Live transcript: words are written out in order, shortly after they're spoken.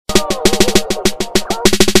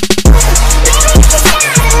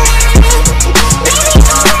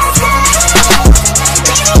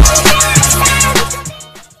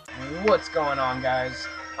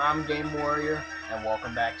I'm Game Warrior, and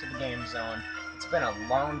welcome back to the Game Zone. It's been a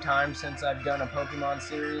long time since I've done a Pokemon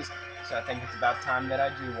series, so I think it's about time that I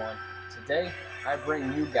do one. Today, I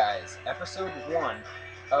bring you guys episode 1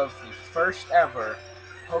 of the first ever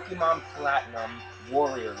Pokemon Platinum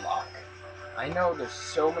WaR1or-Locke. I know there's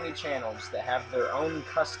so many channels that have their own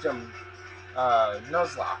custom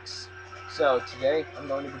Nuzlockes, so today I'm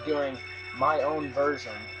going to be doing my own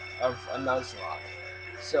version of a Nuzlocke.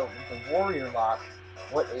 So, the WaR1or-Locke,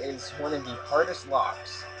 what is one of the hardest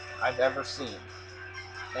locks I've ever seen.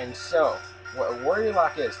 And so, what a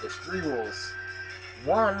WaR1or-Locke is, there's 3 rules.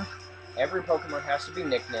 1, every Pokemon has to be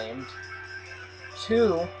nicknamed.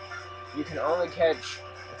 2, you can only catch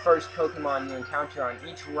the first Pokemon you encounter on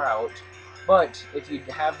each route, but if you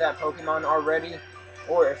have that Pokemon already,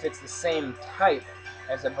 or if it's the same type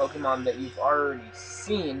as a Pokemon that you've already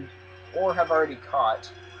seen or have already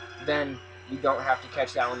caught, then you don't have to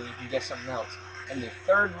catch that one, you can get something else. And the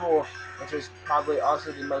third rule, which is probably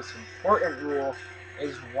also the most important rule,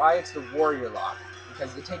 is why it's the WaR1or-Locke.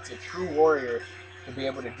 Because it takes a true warrior to be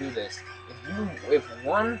able to do this. If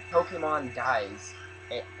one Pokemon dies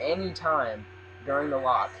at any time during the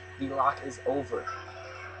lock is over.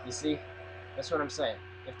 You see? That's what I'm saying.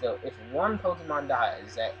 If one Pokemon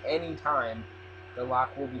dies at any time, the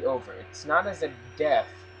lock will be over. It's not as a death,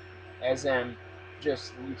 as in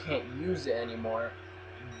just you can't use it anymore.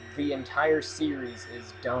 The entire series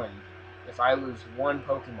is done if I lose one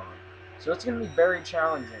Pokemon. So it's going to be very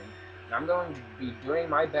challenging, and I'm going to be doing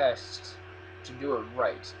my best to do it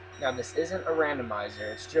right. Now, this isn't a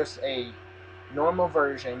randomizer, it's just a normal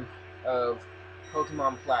version of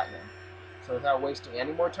Pokemon Platinum. So without wasting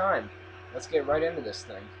any more time, let's get right into this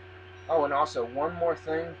thing. Oh, and also, one more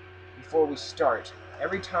thing before we start.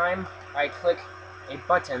 Every time I click a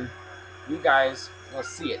button, you guys will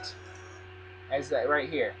see it. As that right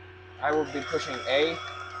here. I will be pushing A,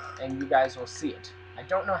 and you guys will see it. I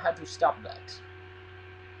don't know how to stop that.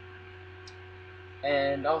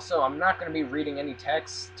 And also, I'm not going to be reading any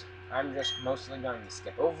text. I'm just mostly going to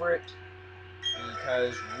skip over it,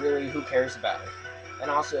 because really, who cares about it? And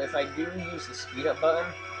also, if I do use the speed up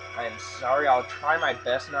button, I am sorry, I'll try my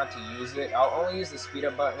best not to use it. I'll only use the speed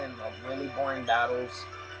up button in like really boring battles,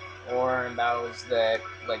 or in battles that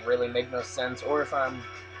like really make no sense, or if I'm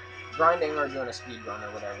grinding or doing a speed run or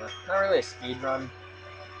whatever. Not really a speed run,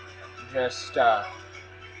 just trying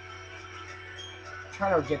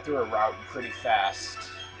to get through a route pretty fast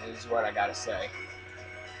is what I gotta say.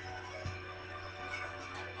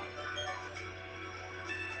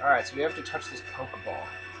 Alright, so we have to touch this Pokeball.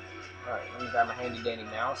 Alright, let me grab my handy dandy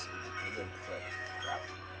mouse and do a good flip.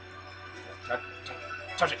 Crap.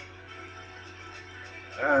 Touch it!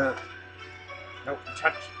 Nope,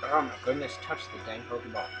 touch. Oh my goodness, touch the dang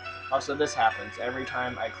Pokeball. Also, this happens every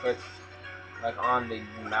time I click like on the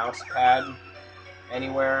mouse pad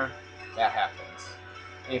anywhere. That happens.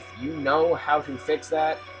 If you know how to fix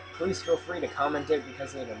that, please feel free to comment it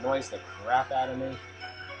because it annoys the crap out of me.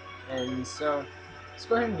 And so, let's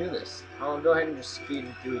go ahead and do this. I'll go ahead and just speed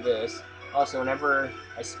through this. Also, whenever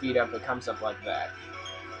I speed up, it comes up like that.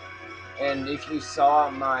 And if you saw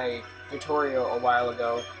my tutorial a while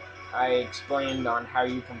ago, I explained on how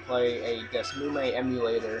you can play a Desmume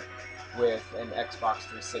emulator with an Xbox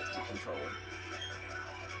 360 controller.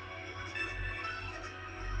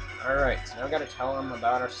 Alright, so now I gotta tell them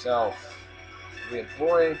about ourselves. Are we a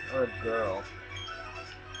boy or a girl?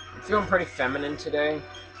 I'm feeling pretty feminine today,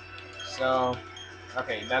 so...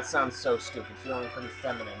 Okay, that sounds so stupid, feeling pretty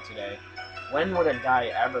feminine today. When would a guy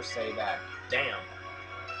ever say that? Damn.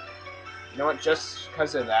 You know what, just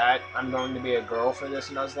because of that, I'm going to be a girl for this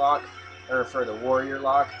Nuzlocke, or for the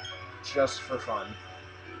WaR1or-Locke, just for fun.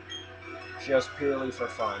 Just purely for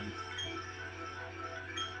fun.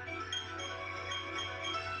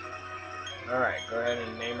 Alright, go ahead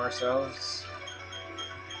and name ourselves.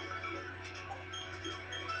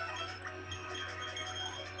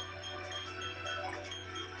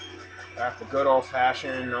 Got the good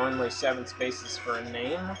old-fashioned, only 7 spaces for a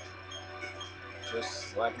name.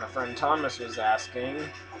 Just like my friend Thomas was asking,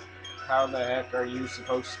 how the heck are you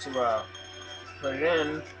supposed to put it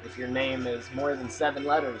in if your name is more than 7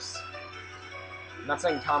 letters? I'm not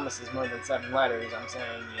saying Thomas is more than 7 letters, I'm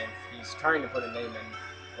saying if he's trying to put a name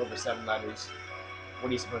in over 7 letters, what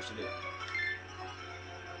are you supposed to do?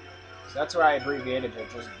 So that's why I abbreviated to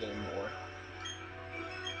just Game WaR.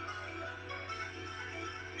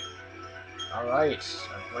 Alright,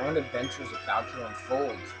 our grand adventure is about to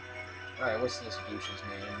unfold. Alright, what's this douche's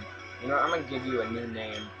name? You know what, I'm gonna give you a new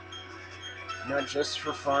name. You know what, just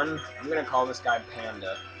for fun, I'm gonna call this guy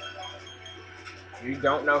Panda. If you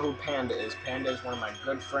don't know who Panda is one of my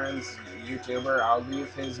good friends, YouTuber. I'll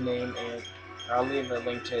leave his name and I'll leave a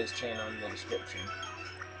link to his channel in the description.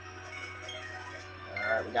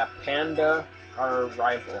 Alright, we got Panda, our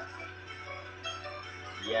rival.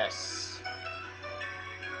 Yes.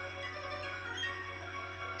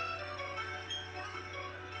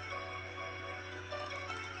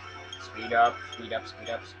 Speed up, speed up, speed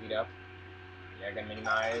up, speed up. Yeah, I gotta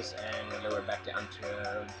minimize and lower it back down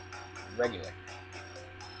to regular.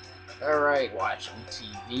 Alright, watching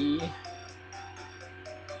TV.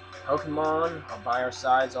 Pokemon are by our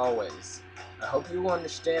sides always. I hope you will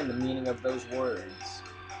understand the meaning of those words.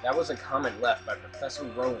 That was a comment left by Professor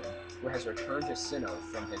Rowan, who has returned to Sinnoh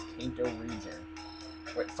from his Kanto region.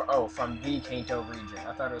 Wait, from the Kanto region.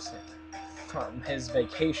 I thought it was from his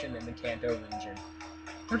vacation in the Kanto region.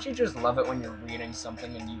 Don't you just love it when you're reading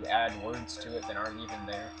something and you add words to it that aren't even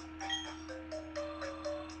there?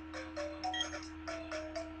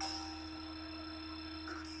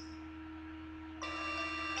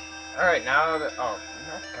 Alright, now that... Oh,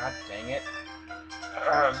 god dang it.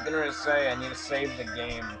 I was gonna say I need to save the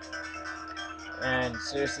game. And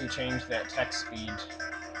seriously change that text speed.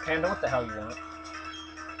 Panda, what the hell you want?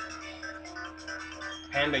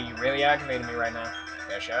 Panda, you really aggravated me right now.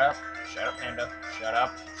 Yeah, shut up. Shut up, Panda. Shut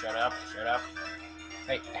up. Shut up. Shut up.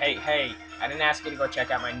 Hey, hey, hey. I didn't ask you to go check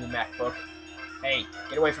out my new MacBook. Hey,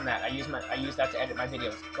 get away from that. I use that to edit my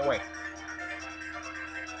videos. Go away.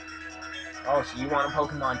 Oh, so you want a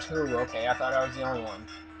Pokemon too? Okay, I thought I was the only one.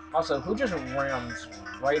 Also, who just rams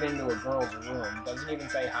right into a girl's room? Doesn't even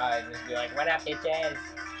say hi. Just be like, what up, bitches?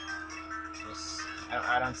 Just,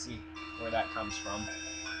 I don't see where that comes from.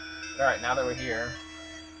 Alright, now that we're here,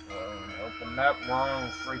 open up. Wrong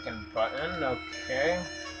freaking button. Okay.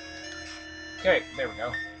 Okay, there we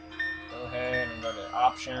go. Go ahead and go to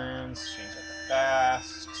options. Change that to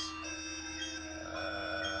fast.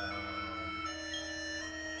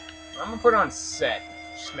 I'm gonna put it on set.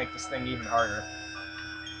 Just make this thing even harder.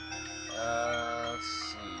 Let's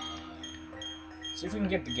see. See if we can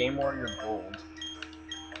get the Game WaR1or gold.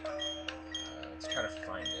 Let's try to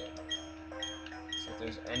find it. See if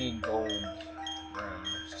there's any gold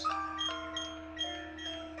rooms.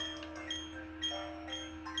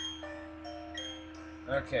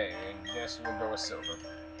 Okay, I guess we'll go with silver.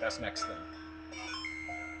 That's next thing.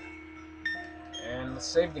 And let's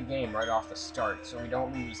save the game right off the start so we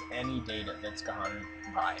don't lose any data that's gone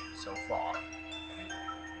by so far.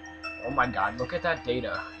 Oh my god, look at that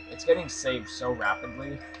data. It's getting saved so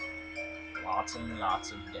rapidly. Lots and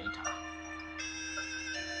lots of data.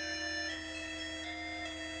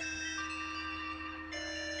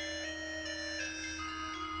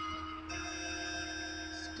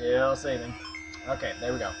 Still saving. Okay,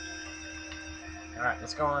 there we go. Alright,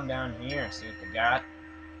 let's go on down here and see what we got.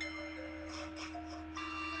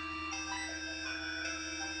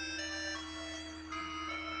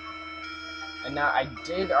 And now I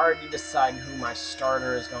did already decide who my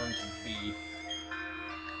starter is going to be.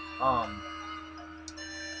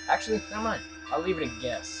 Actually, never mind. I'll leave it a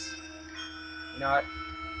guess. You know what?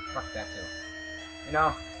 Fuck that too. You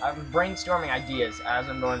know, I'm brainstorming ideas as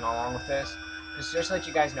I'm going along with this. Just to let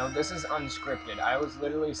you guys know, this is unscripted. I was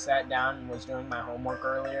literally sat down and was doing my homework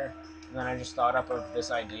earlier, and then I just thought up of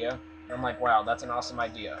this idea. And I'm like, wow, that's an awesome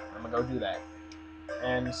idea. I'm gonna go do that.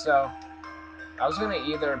 And so, I was gonna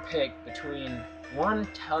either pick between, one,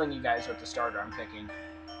 telling you guys what the starter I'm picking,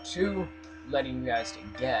 two, letting you guys to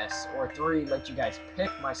guess, or three, let you guys pick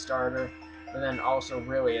my starter, and then also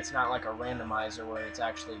really, it's not like a randomizer where it's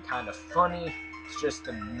actually kind of funny, it's just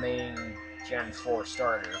the main Gen 4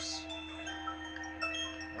 starters.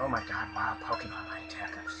 Oh my god, wow, Pokemon might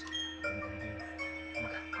attack us. What are we gonna do? Oh my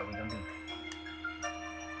god, what are we gonna do?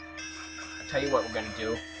 I'll tell you what we're gonna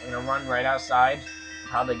do. We're gonna run right outside, and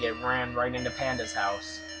probably get ran right into Panda's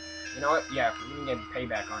house. You know what? Yeah, we can get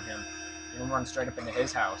payback on him. We're gonna run straight up into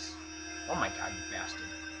his house. Oh my god, you bastard.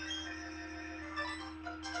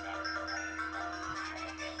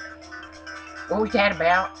 What was that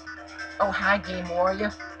about? Oh, hi, Game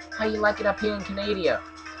Warrior. How you like it up here in Canada?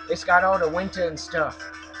 It's got all the winter and stuff.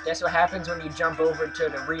 That's what happens when you jump over to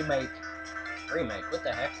the remake. Remake? What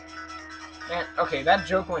the heck? Man, okay, that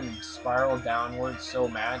joke went spiraled downwards so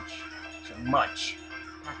much.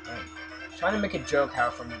 God dang. Trying to make a joke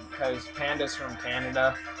how because Panda's from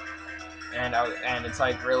Canada, and it's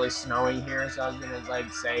like really snowy here, so I was gonna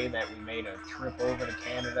like say that we made a trip over to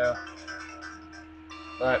Canada.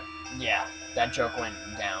 But yeah, that joke went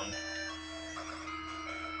down.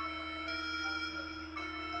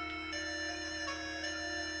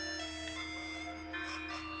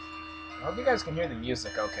 I hope you guys can hear the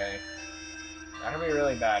music okay. That'll be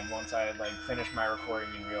really bad once I like finish my recording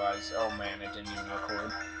and realize, oh man, it didn't even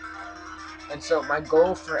record. And so my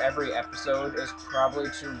goal for every episode is probably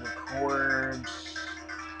to record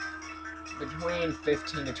between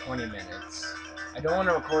 15 to 20 minutes. I don't want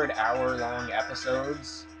to record hour-long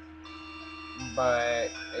episodes, but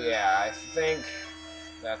yeah, I think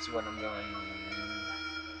that's what I'm going.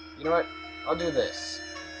 You know what? I'll do this.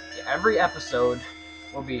 Every episode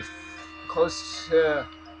will be close to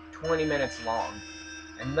 20 minutes long,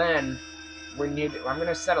 and then I'm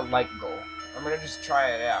gonna set a like goal. I'm gonna just try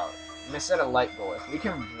it out. I'm gonna set a like goal. If we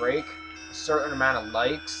can break a certain amount of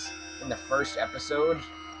likes in the first episode,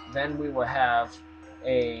 then we will have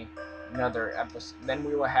another episode. Then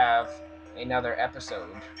we will have another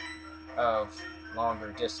episode of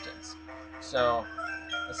longer distance. So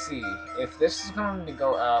let's see if this is going to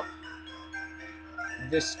go up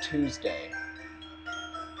this Tuesday.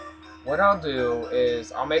 What I'll do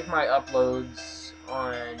is I'll make my uploads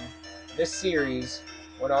on this series.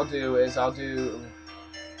 What I'll do is I'll do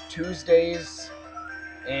Tuesdays,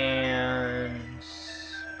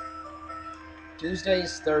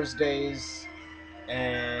 Thursdays,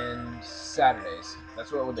 and Saturdays.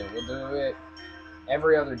 That's what we'll do. We'll do it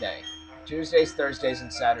every other day. Tuesdays, Thursdays,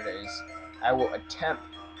 and Saturdays. I will attempt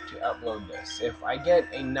to upload this. If I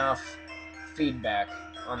get enough feedback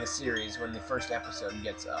on the series when the first episode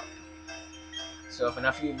gets up. So if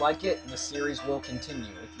enough of you like it, the series will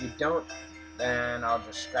continue. If you don't, then I'll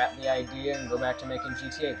just scrap the idea and go back to making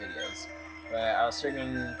GTA videos. But I was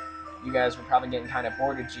figuring you guys were probably getting kind of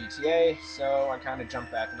bored of GTA, so I kind of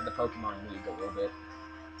jumped back into the Pokemon League a little bit.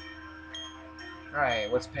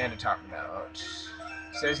 Alright, what's Panda talking about?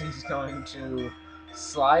 He says he's going to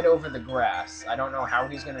slide over the grass. I don't know how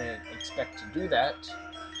he's going to expect to do that.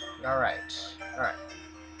 Alright.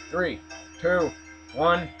 3, 2,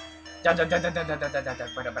 1. And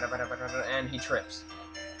he trips.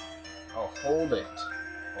 Oh, hold it.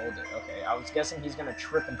 Okay, I was guessing he's gonna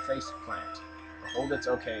trip and face plant. Hold it's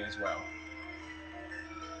okay as well.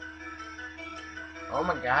 Oh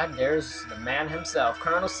my god, there's the man himself,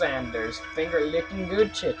 Colonel Sanders, finger-licking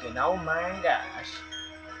good chicken. Oh my gosh.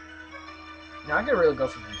 You know, I could really go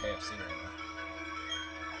for some KFC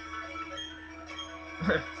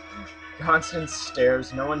right now. Constance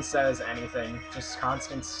stares. No one says anything. Just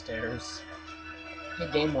Constance stares. Hey,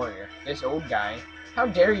 Game Warrior, this old guy. How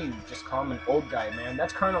dare you just call him an old guy, man?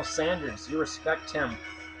 That's Colonel Sanders. You respect him.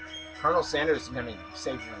 Colonel Sanders is gonna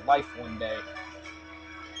save your life one day.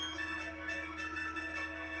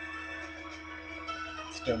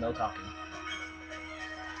 Still no talking.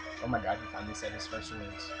 Oh my god, he finally said his first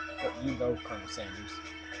words. But you go, Colonel Sanders.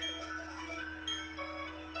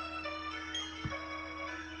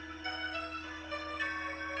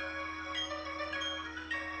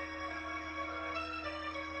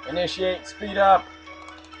 Initiate, speed up!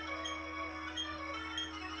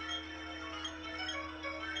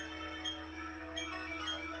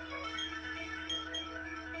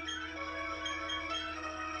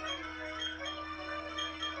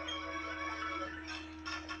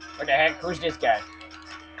 What the heck? Who's this guy?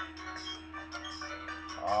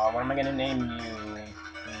 Oh, what am I gonna name you?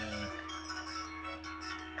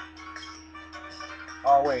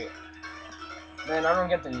 Oh, wait. Man, I don't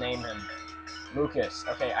get to name him. Lucas.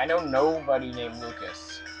 Okay, I know nobody named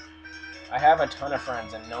Lucas. I have a ton of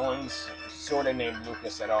friends, and no one's sort of named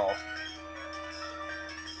Lucas at all.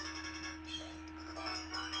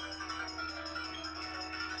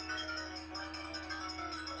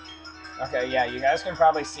 Okay, yeah, you guys can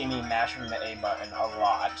probably see me mashing the A button a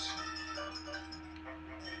lot.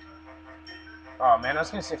 Oh, man, I was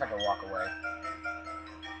gonna see if I could walk away.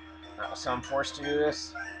 So I'm forced to do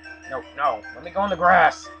this? No, let me go in the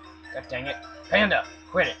grass! God dang it. Panda,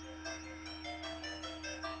 quit it!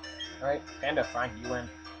 Alright, Panda, fine, you win.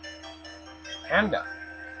 Panda!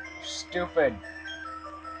 Stupid!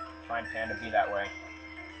 Fine, Panda, be that way.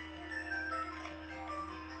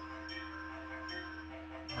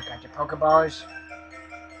 Oh my god, your Pokeballs!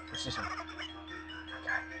 What's this one? Oh my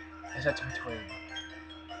god, is that Toy?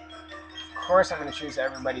 Of course I'm gonna choose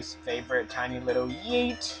everybody's favorite tiny little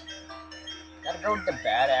Yeet! Gotta go with the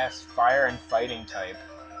badass fire and fighting type.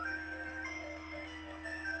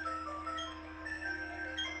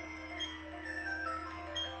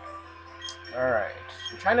 Alright,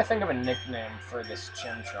 I'm trying to think of a nickname for this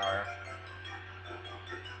Chimchar.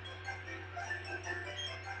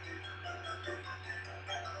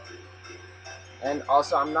 And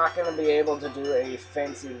also, I'm not going to be able to do a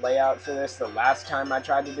fancy layout for this. The last time I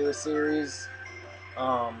tried to do a series,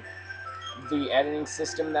 the editing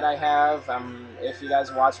system that I have, if you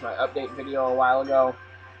guys watched my update video a while ago,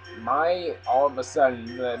 all of a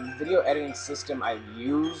sudden, the video editing system I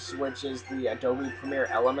use, which is the Adobe Premiere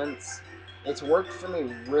Elements, it's worked for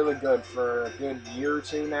me really good for a good year or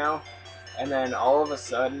two now, and then all of a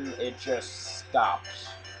sudden it just stopped.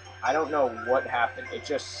 I don't know what happened, it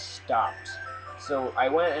just stopped. So I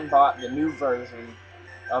went and bought the new version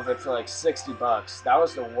of it for like 60 bucks. That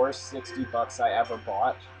was the worst 60 bucks I ever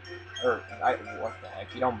bought. What the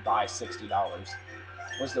heck, you don't buy $60.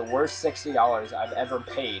 Was the worst $60 I've ever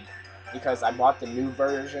paid because I bought the new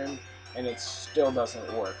version and it still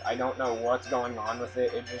doesn't work. I don't know what's going on with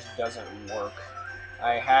it, it just doesn't work.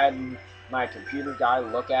 I had my computer guy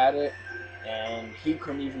look at it and he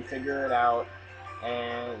couldn't even figure it out,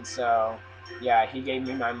 and so yeah, he gave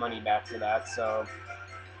me my money back for that, so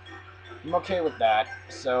I'm okay with that.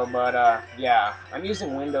 So, but yeah, I'm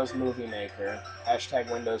using Windows Movie Maker.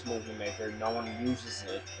 Hashtag Windows Movie Maker. No one uses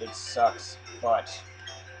it. It sucks, but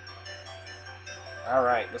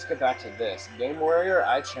alright, let's get back to this. Game Warrior,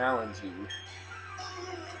 I challenge you.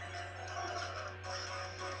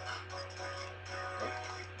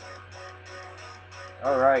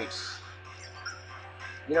 Alright.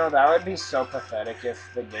 You know, that would be so pathetic if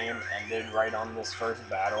the game ended right on this first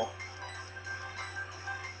battle.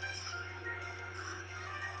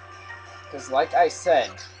 Because like I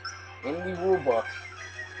said, in the rulebook,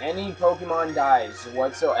 any Pokemon dies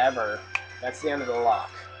whatsoever, that's the end of the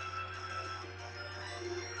lock.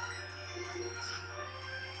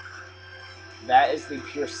 That is the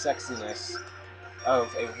pure sexiness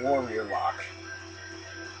of a warrior lock.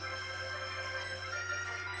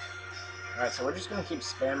 Alright, so we're just going to keep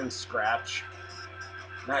spamming Scratch.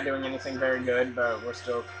 Not doing anything very good, but we're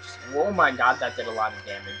still... Oh my god, that did a lot of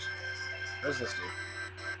damage. What does this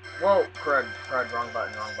do? Whoa, crud, wrong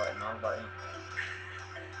button, wrong button, wrong button.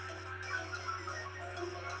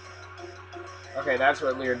 Okay, that's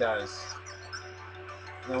what Leer does.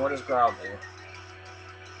 And then what does Growl do?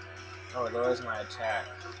 Oh, it lowers my attack.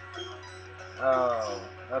 Oh,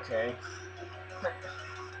 okay.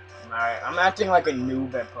 Alright, I'm acting like a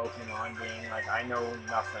noob at Pokemon, being like, I know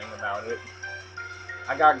nothing about it.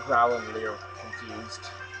 I got Growl and Leer confused.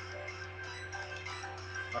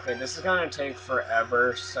 Okay, this is gonna take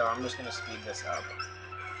forever, so I'm just gonna speed this up.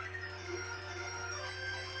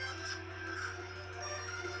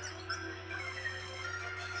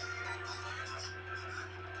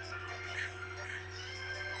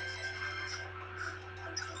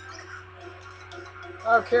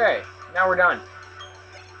 Okay, now we're done.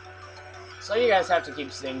 So you guys have to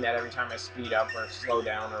keep seeing that every time I speed up or slow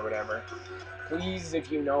down or whatever. Please,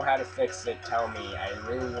 if you know how to fix it, tell me. I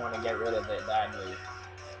really want to get rid of it badly.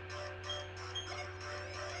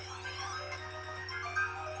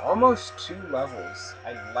 Almost 2 levels.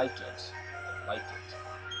 I like it. I like it.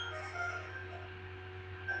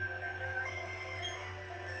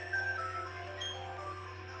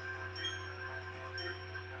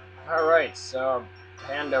 Alright, so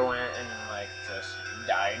Panda went and, like, just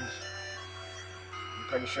died. I'm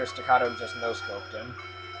pretty sure Staccato just no-scoped him.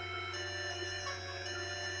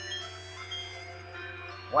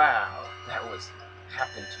 Wow, that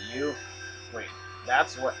happened to you? Wait,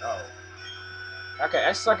 that's what... Oh. Okay,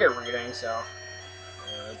 I suck at reading, so...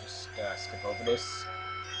 just skip over this.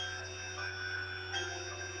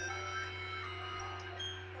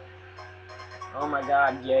 Oh my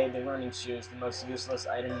god, yay, the running shoes, the most useless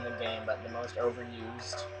item in the game, but the most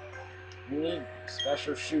overused. You need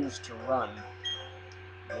special shoes to run.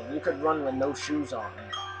 I mean, you could run with no shoes on.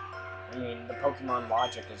 I mean, the Pokemon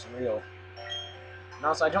logic is real. And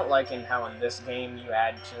also, I don't like in how in this game you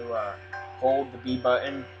had to hold the B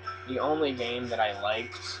button. The only game that I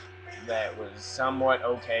liked that was somewhat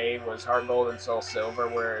okay was Heart Gold and Soul Silver,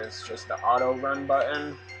 where it's just the auto run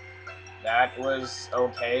button. That was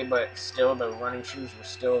okay, but still the running shoes were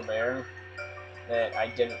still there. That I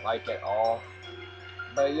didn't like at all.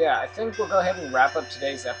 But yeah, I think we'll go ahead and wrap up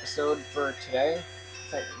today's episode for today.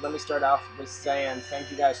 Let me start off with saying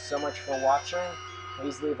thank you guys so much for watching.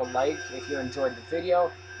 Please leave a like if you enjoyed the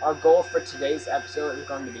video. Our goal for today's episode is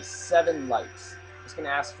going to be 7 likes. I'm just going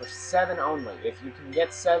to ask for 7 only. If you can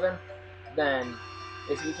get 7, then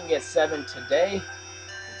if you can get 7 today,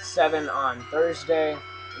 7 on Thursday,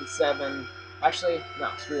 and 7... Actually, no,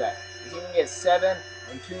 screw that. If you can get 7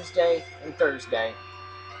 on Tuesday and Thursday,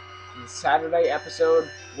 the Saturday episode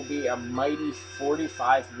will be a mighty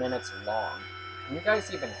 45 minutes long. Can you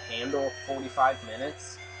guys even handle 45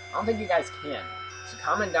 minutes? I don't think you guys can. So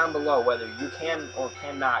comment down below whether you can or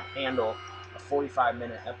cannot handle a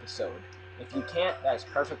 45-minute episode. If you can't, that's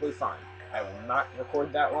perfectly fine. I will not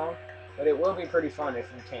record that long, but it will be pretty fun if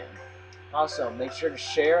you can. Also, make sure to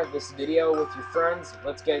share this video with your friends.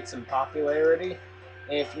 Let's get some popularity.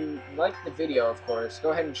 If you like the video, of course,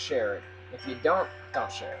 go ahead and share it. If you don't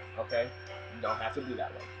share it, okay? You don't have to be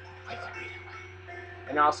that way. You can be that way.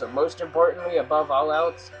 And also, most importantly, above all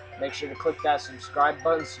else, make sure to click that subscribe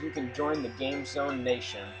button so you can join the Game Zone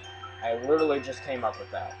Nation. I literally just came up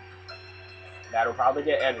with that. That'll probably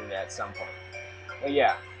get edited at some point. But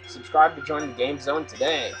yeah, subscribe to join the Game Zone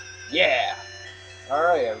today. Yeah!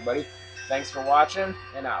 Alright, everybody. Thanks for watching,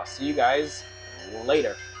 and I'll see you guys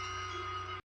later.